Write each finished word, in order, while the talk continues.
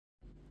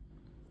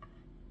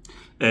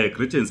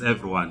Greetings,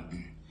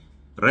 everyone.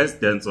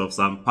 Residents of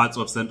some parts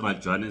of central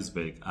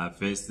Johannesburg are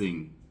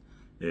facing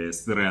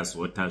serious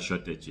water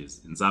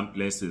shortages. In some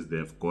places,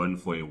 they've gone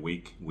for a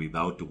week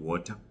without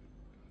water.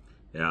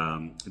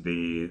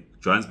 The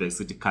Johannesburg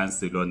City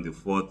Council on the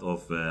 4th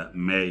of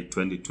May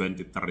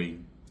 2023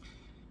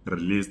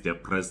 released a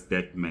press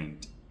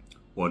statement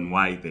on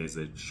why there's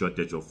a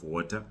shortage of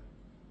water.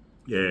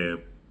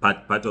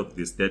 Part of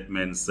the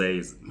statement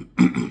says,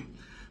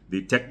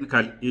 the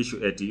technical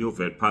issue at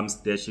Yeoville pump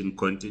station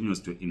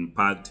continues to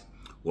impact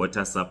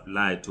water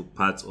supply to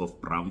parts of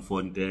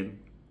Braamfontein,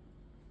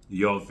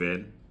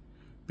 Yeoville,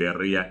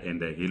 Berea and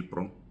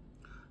Hillbrow.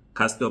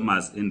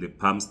 Customers in the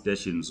pump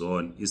station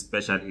zone,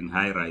 especially in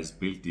high-rise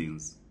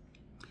buildings,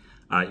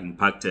 are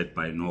impacted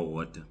by no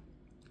water.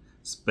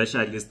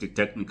 Specialist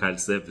technical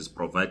service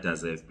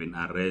providers have been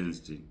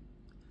arranged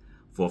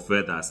for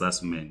further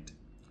assessment.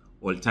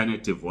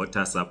 Alternative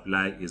water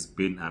supply is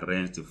being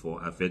arranged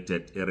for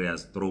affected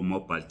areas through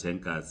mobile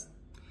tankers.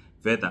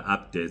 Further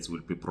updates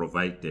will be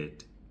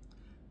provided.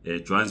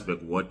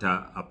 Johannesburg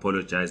Water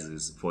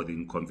apologizes for the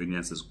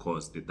inconveniences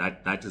caused.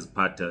 That is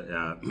part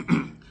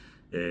an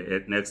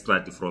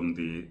extract from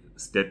the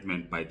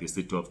statement by the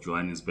City of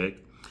Johannesburg.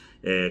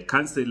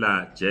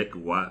 Councillor Jack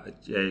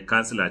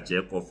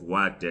of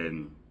Ward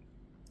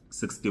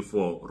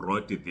 64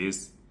 wrote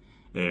this.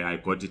 I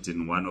got it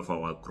in one of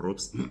our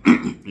groups.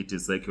 It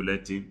is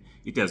circulating.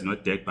 It has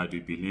not yet, but we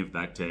believe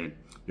that he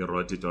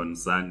wrote it on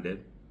Sunday,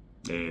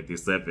 the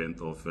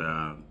 7th of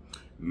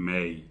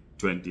May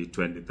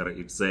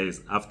 2023. It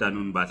says,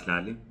 afternoon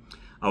Bahlali.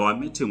 Our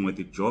meeting with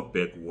the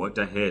Joburg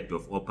Water Head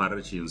of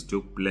Operations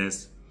took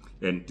place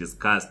and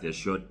discussed the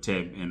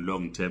short-term and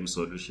long-term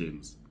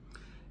solutions.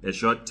 A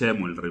short-term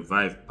will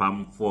revive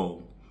Pump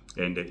 4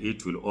 and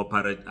it will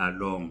operate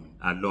alone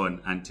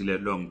until a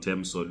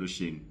long-term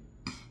solution.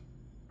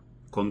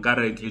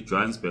 Concurrently,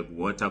 Johannesburg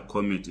Water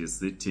Committee is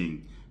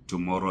sitting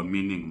tomorrow,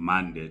 meaning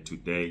Monday,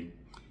 today,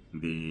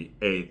 the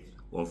 8th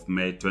of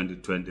May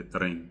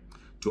 2023,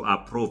 to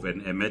approve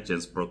an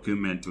emergency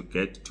procurement to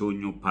get 2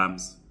 new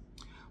pumps.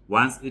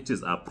 Once it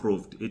is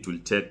approved, it will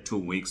take 2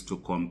 weeks to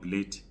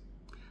complete.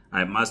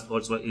 I must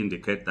also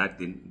indicate that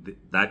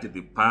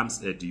the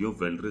pumps at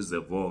Yeoville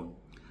Reservoir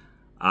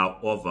are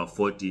over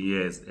 40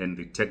 years and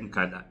the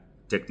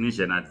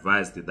technician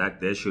advised that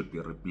they should be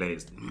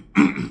replaced.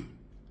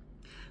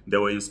 They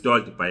were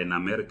installed by an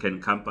American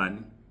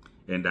company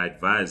and I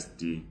advised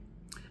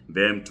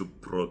them to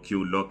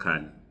procure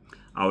locally.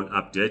 I will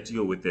update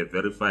you with the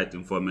verified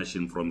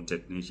information from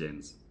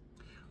technicians.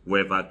 We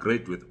have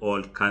agreed with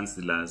all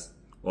councillors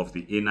of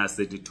the inner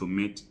city to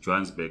meet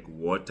Johannesburg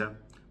Water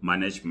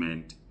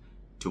Management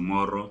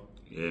tomorrow,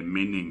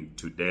 meaning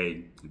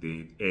today,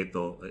 the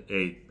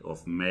 8th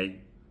of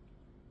May,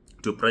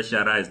 to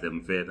pressurize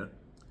them further.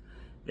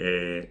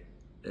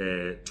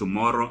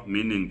 Tomorrow,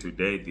 meaning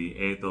today, the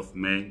 8th of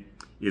May,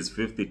 is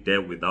 50th day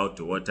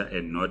without water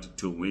and not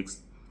 2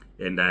 weeks.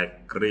 And I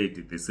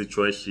agreed the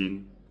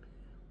situation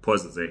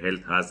poses a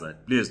health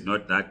hazard. Please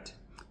note that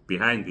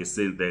behind the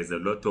scenes, there is a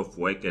lot of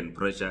work and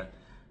pressure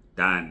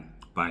done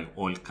by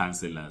all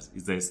councillors.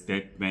 It's a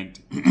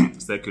statement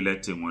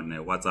circulating on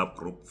a WhatsApp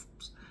group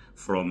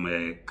from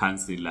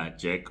Councillor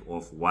Jack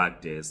of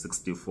Ward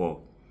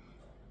 64.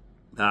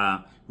 We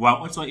are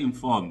also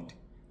informed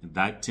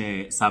that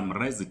some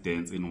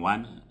residents in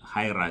one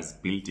high-rise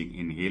building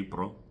in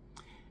Hillbrow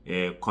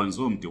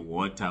consumed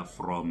water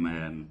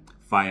from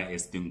fire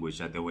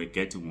extinguisher. They were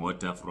getting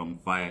water from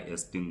fire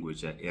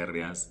extinguisher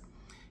areas.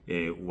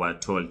 Were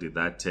told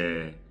that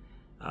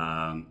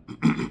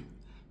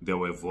they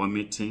were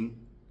vomiting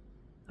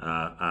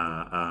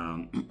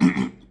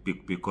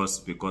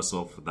because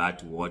of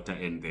that water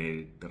and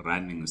the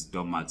running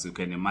stomachs. You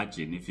can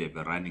imagine if you have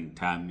a running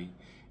tummy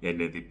and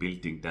the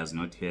building does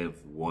not have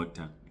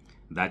water.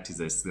 That is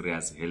a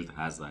serious health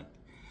hazard.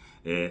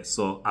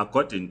 So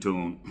according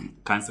to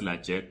Councillor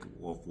Jack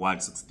of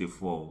Ward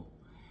 64,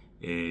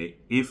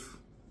 if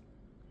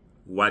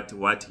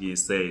what he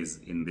says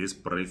in this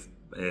brief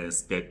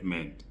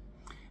statement,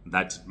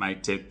 that it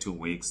might take 2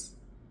 weeks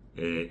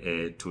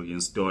to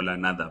install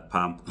another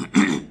pump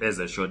as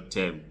a short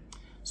term.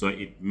 So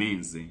it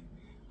means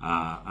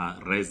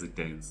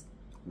residents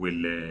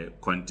will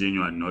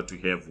continue not to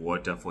have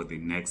water for the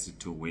next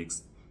 2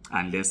 weeks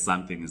unless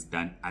something is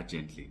done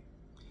urgently.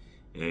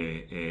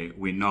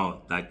 We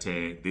know that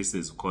this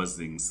is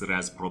causing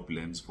serious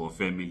problems for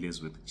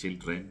families with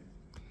children,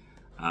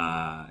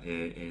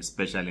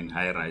 especially in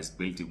high-rise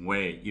building,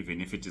 where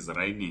even if it is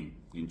raining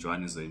in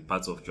Johannesburg, in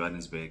parts of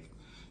Johannesburg,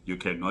 you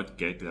cannot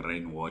get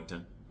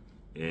rainwater.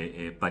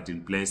 But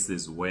in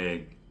places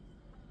where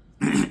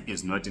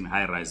it's not in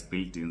high-rise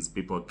buildings,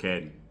 people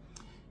can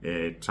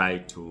try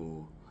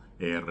to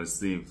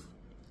receive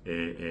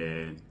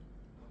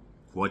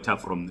water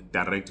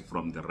direct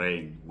from the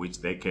rain,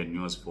 which they can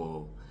use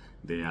for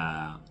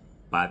their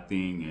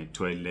bathing,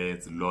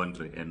 toilets,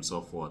 laundry, and so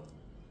forth.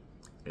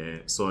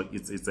 So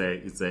it's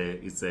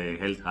a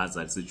health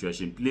hazard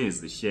situation.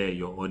 Please share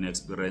your own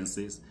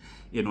experiences.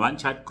 In one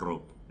chat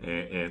group,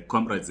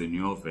 comrades in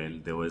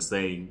Yeoville, they were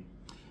saying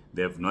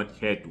they've not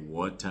had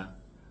water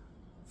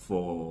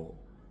for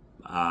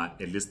at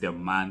least a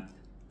month.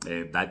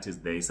 That is,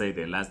 they say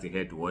they last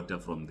had water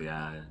from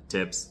their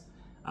taps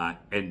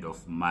end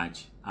of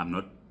March. I'm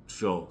not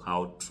sure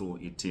how true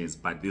it is,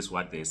 but this is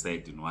what they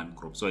said in one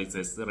group. So it's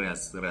a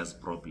serious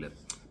problem.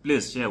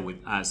 Please share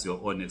with us your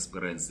own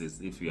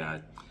experiences if you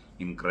are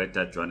in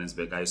Greater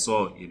Johannesburg. I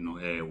saw in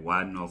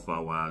one of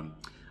our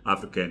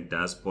African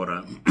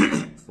Diaspora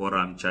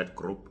Forum chat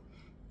group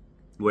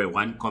where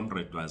one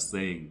comrade was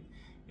saying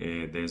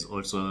there's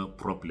also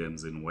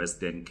problems in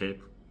Western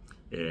Cape,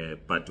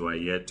 but we're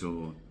here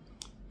to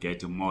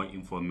get more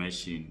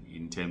information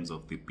in terms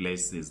of the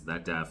places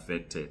that are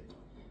affected.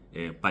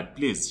 But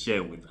please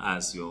share with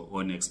us your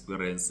own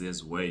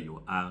experiences where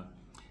you are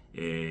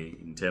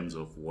in terms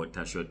of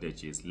water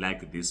shortages.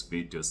 Like this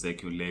video,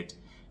 circulate,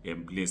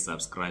 and please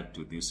subscribe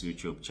to this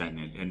YouTube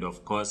channel. And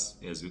of course,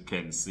 as you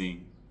can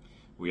see,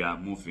 we are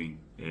moving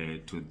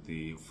to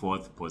the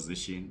 4th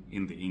position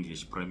in the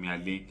English Premier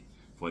League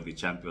for the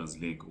Champions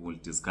League. We'll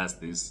discuss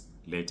this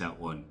later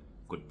on.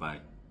 Goodbye.